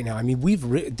right now. I mean,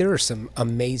 there are some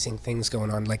amazing things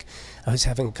going on. Like, I was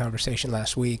having a conversation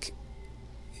last week.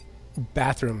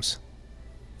 Bathrooms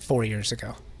 4 years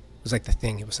ago was like the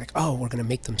thing. It was like, oh, we're going to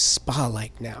make them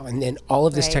spa-like now. And then all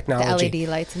of this technology. The LED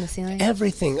lights in the ceiling.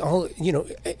 Everything,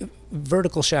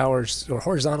 vertical showers or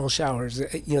horizontal showers,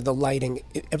 the lighting,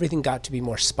 everything got to be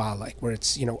more spa-like, where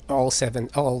it's,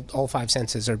 all five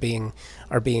senses are being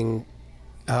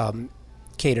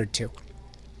catered to.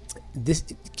 This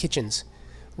kitchens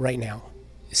right now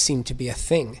seem to be a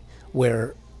thing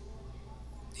where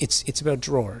it's about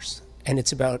drawers, and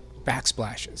it's about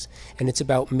backsplashes, and it's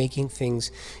about making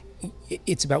things,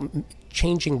 it's about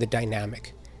changing the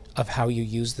dynamic of how you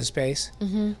use the space.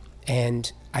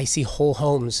 And I see whole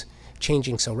homes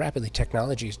changing so rapidly.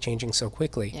 Technology is changing so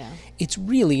quickly. Yeah. It's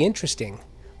really interesting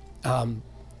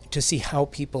to see how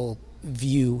people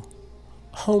view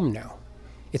home now.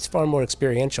 It's far more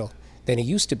experiential than it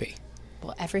used to be.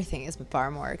 Well, everything is far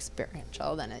more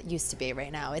experiential than it used to be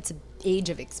right now. It's an age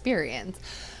of experience.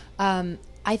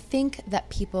 I think that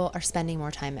people are spending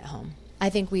more time at home. I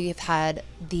think we've had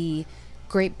the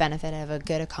great benefit of a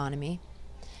good economy,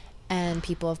 and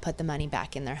people have put the money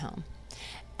back in their home.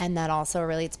 And that also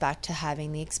relates back to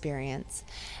having the experience.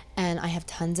 And I have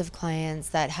tons of clients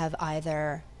that have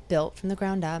either built from the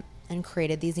ground up and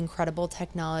created these incredible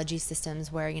technology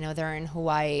systems where, they're in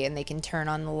Hawaii and they can turn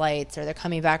on the lights, or they're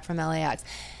coming back from LAX.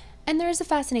 And there is a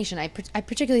fascination. I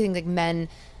particularly think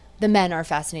the men are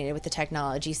fascinated with the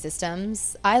technology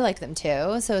systems. I like them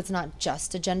too, so it's not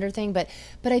just a gender thing. But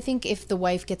I think if the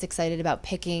wife gets excited about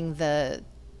picking the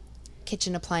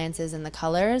kitchen appliances and the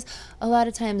colors, a lot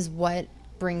of times what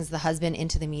brings the husband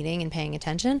into the meeting and paying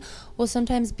attention will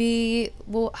sometimes be,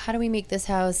 well, how do we make this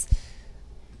house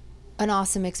an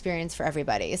awesome experience for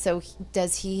everybody? So I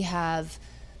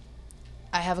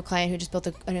have a client who just built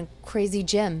a crazy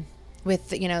gym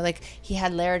with, he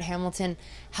had Laird Hamilton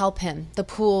help him. The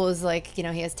pool is he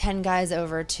has 10 guys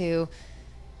over to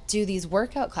do these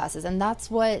workout classes. And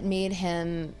that's what made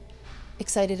him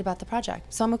excited about the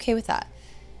project. So I'm okay with that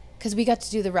because we got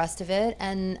to do the rest of it.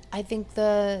 And I think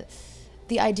the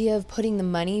idea of putting the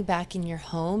money back in your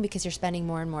home because you're spending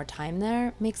more and more time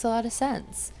there makes a lot of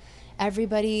sense.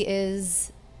 Everybody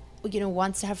is,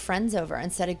 wants to have friends over.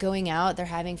 Instead of going out, they're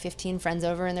having 15 friends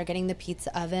over and they're getting the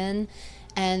pizza oven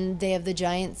and they have the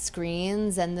giant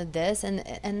screens and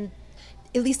and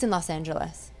at least in Los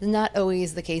Angeles. Not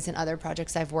always the case in other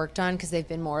projects I've worked on because they've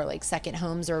been more like second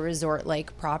homes or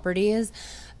resort-like properties.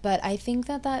 But I think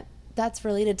that's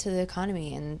related to the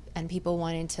economy and people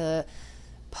wanting to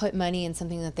put money in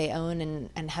something that they own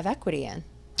and have equity in.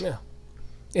 Yeah,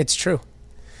 it's true.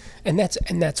 And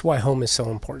that's why home is so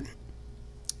important.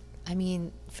 I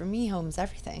mean, for me, home's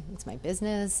everything. It's my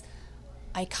business.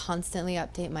 I constantly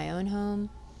update my own home.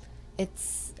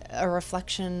 It's a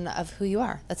reflection of who you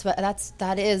are.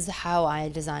 That is how I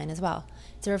design as well.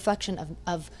 It's a reflection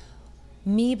of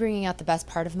me bringing out the best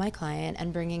part of my client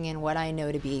and bringing in what I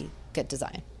know to be good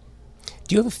design.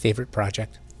 Do you have a favorite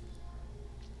project?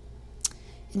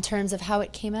 In terms of how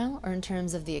it came out or in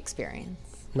terms of the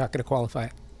experience? I'm not going to qualify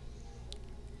it.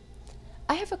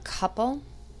 I have a couple,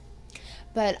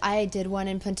 but I did one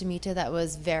in Punta Mita that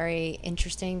was very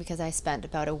interesting because I spent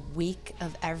about a week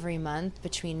of every month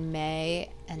between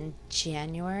May and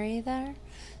January there.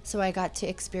 So I got to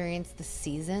experience the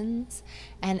seasons,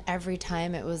 and every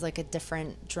time it was like a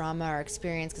different drama or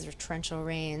experience because there were torrential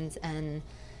rains. And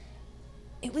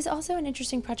it was also an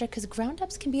interesting project because ground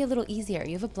ups can be a little easier.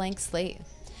 You have a blank slate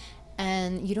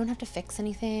and you don't have to fix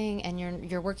anything, and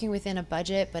you're working within a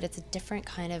budget, but it's a different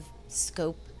kind of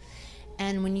scope.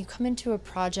 And when you come into a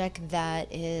project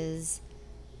that is,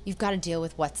 you've got to deal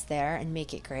with what's there and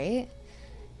make it great,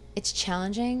 it's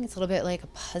challenging. It's a little bit like a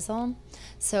puzzle.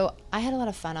 So I had a lot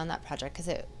of fun on that project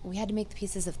because we had to make the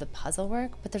pieces of the puzzle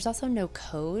work, but there's also no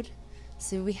code.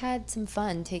 So we had some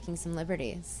fun taking some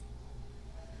liberties.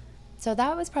 So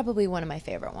that was probably one of my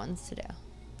favorite ones to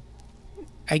do.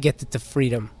 I get that the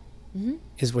freedom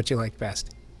is what you like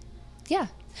best. Yeah.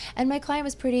 And my client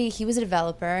was he was a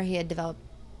developer. He had developed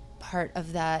part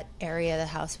of that area the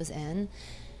house was in.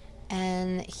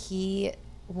 And he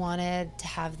wanted to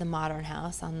have the modern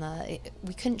house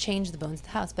we couldn't change the bones of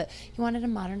the house, but he wanted a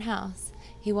modern house.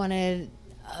 He wanted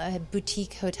a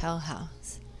boutique hotel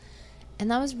house.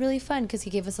 And that was really fun because he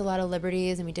gave us a lot of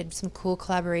liberties and we did some cool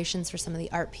collaborations for some of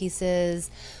the art pieces.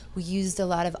 We used a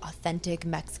lot of authentic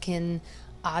Mexican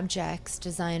objects,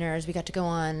 designers. We got to go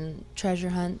on treasure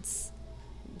hunts.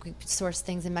 We sourced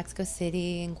things in Mexico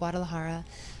City and Guadalajara.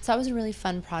 So that was a really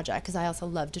fun project because I also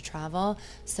love to travel.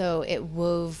 So it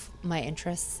wove my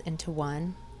interests into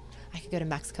one. I could go to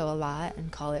Mexico a lot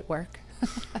and call it work.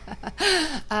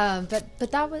 But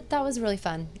that was really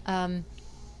fun.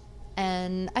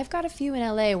 And I've got a few in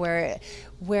LA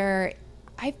where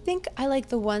I think I like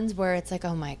the ones where it's like,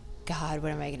 oh my God,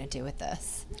 what am I going to do with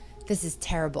this? This is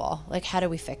terrible. Like, how do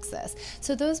we fix this?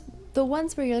 So the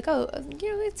ones where you're like, oh,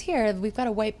 it's here. We've got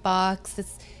a white box.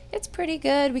 It's pretty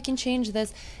good. We can change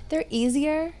this. They're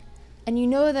easier, and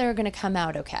they're going to come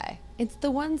out okay. It's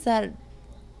the ones that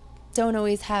don't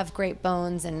always have great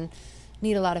bones and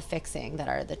need a lot of fixing that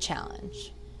are the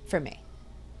challenge for me.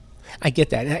 I get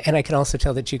that. And I can also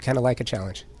tell that you kind of like a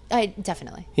challenge. I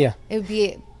definitely. Yeah. It would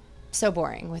be so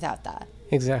boring without that.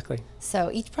 Exactly. So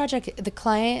each project, the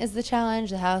client is the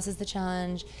challenge, the house is the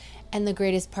challenge, and the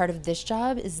greatest part of this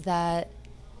job is that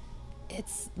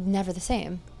it's never the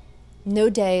same. No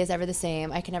day is ever the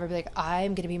same. I can never be like,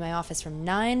 I'm going to be in my office from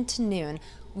 9 to noon.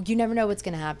 You never know what's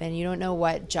going to happen. You don't know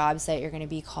what job site you're going to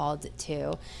be called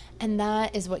to. And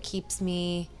that is what keeps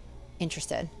me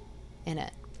interested in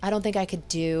it. I don't think I could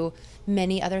do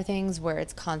many other things where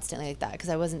it's constantly like that because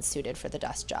I wasn't suited for the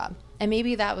desk job. And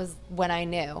maybe that was when I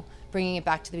knew, bringing it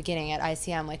back to the beginning at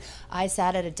ICM, like I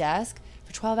sat at a desk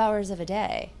for 12 hours of a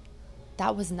day.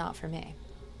 That was not for me.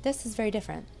 This is very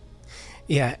different.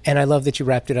 Yeah, and I love that you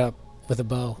wrapped it up with a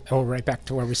bow and we're right back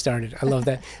to where we started. I love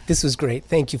that. This was great.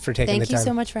 Thank you for taking the time. Thank you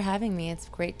so much for having me. It's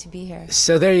great to be here.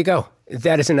 So there you go.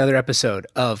 That is another episode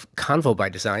of Convo by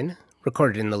Design,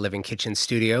 recorded in the Living Kitchen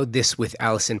studio, this with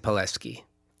Allison Palevsky.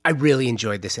 I really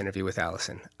enjoyed this interview with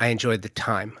Allison. I enjoyed the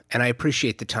time, and I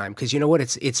appreciate the time because you know what?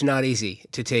 It's not easy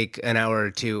to take an hour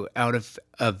or two out of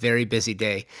a very busy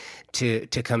day to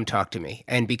come talk to me.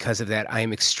 And because of that, I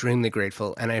am extremely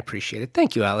grateful, and I appreciate it.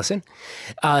 Thank you, Allison.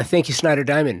 Thank you, Snyder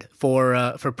Diamond,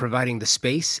 for providing the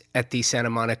space at the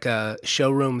Santa Monica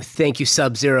showroom. Thank you,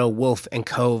 Sub-Zero, Wolf, and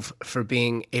Cove for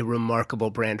being a remarkable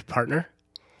brand partner.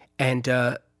 And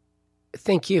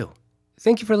thank you.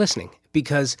 Thank you for listening,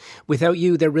 because without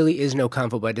you, there really is no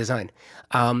Convo by Design.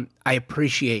 I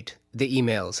appreciate the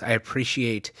emails. I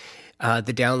appreciate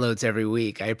the downloads every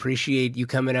week. I appreciate you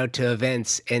coming out to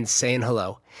events and saying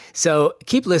hello. So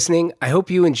keep listening. I hope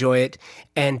you enjoy it.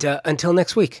 And until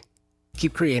next week,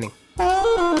 keep creating.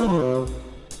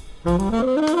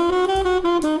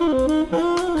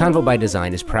 Convo by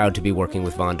Design is proud to be working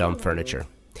with Vondom Furniture.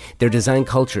 Their design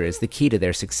culture is the key to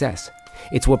their success.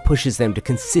 It's what pushes them to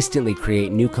consistently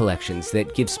create new collections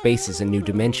that give spaces a new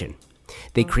dimension.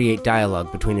 They create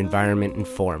dialogue between environment and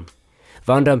form.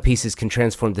 Vondom pieces can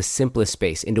transform the simplest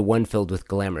space into one filled with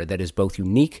glamour that is both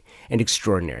unique and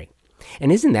extraordinary.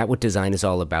 And isn't that what design is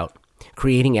all about?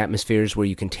 Creating atmospheres where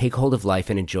you can take hold of life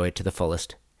and enjoy it to the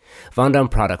fullest. Vondom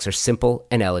products are simple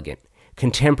and elegant,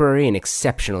 contemporary and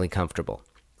exceptionally comfortable.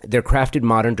 Their crafted,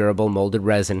 modern, durable, molded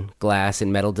resin, glass,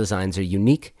 and metal designs are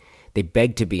unique. They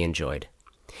beg to be enjoyed.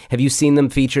 Have you seen them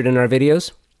featured in our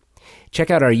videos?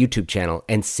 Check out our YouTube channel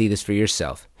and see this for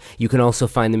yourself. You can also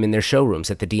find them in their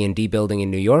showrooms at the D&D building in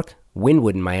New York,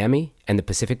 Wynwood in Miami, and the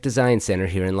Pacific Design Center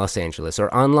here in Los Angeles,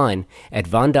 or online at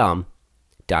vondom.com.